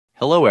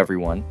Hello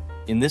everyone,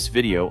 in this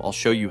video I'll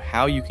show you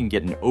how you can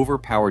get an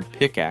overpowered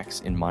pickaxe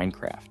in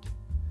Minecraft.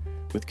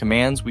 With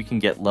commands we can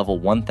get level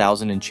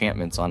 1000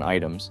 enchantments on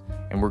items,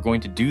 and we're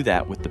going to do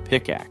that with the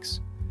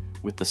pickaxe.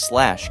 With the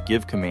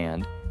 /give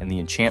command and the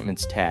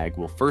enchantments tag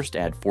we'll first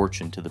add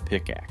fortune to the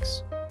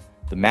pickaxe.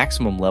 The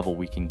maximum level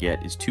we can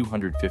get is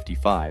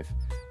 255,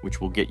 which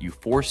will get you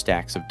 4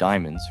 stacks of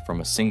diamonds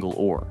from a single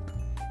ore,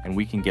 and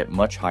we can get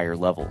much higher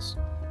levels.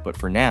 But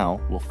for now,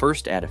 we'll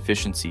first add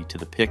efficiency to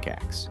the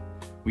pickaxe.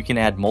 We can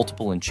add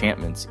multiple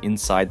enchantments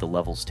inside the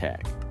levels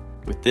tag.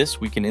 With this,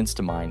 we can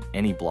insta-mine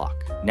any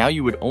block. Now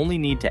you would only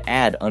need to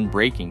add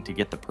unbreaking to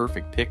get the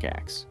perfect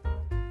pickaxe.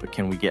 But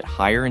can we get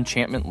higher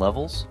enchantment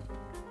levels?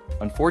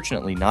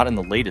 Unfortunately, not in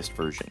the latest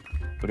version,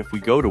 but if we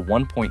go to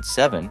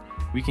 1.7,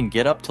 we can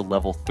get up to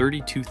level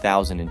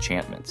 32,000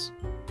 enchantments.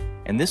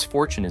 And this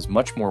fortune is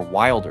much more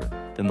wilder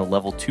than the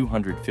level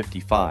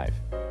 255.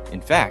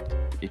 In fact,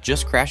 it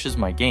just crashes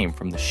my game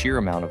from the sheer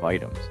amount of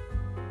items.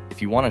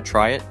 If you want to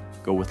try it,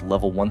 go with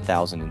level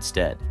 1000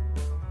 instead.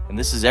 And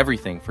this is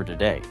everything for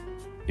today.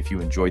 If you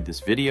enjoyed this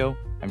video,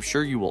 I'm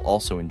sure you will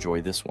also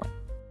enjoy this one.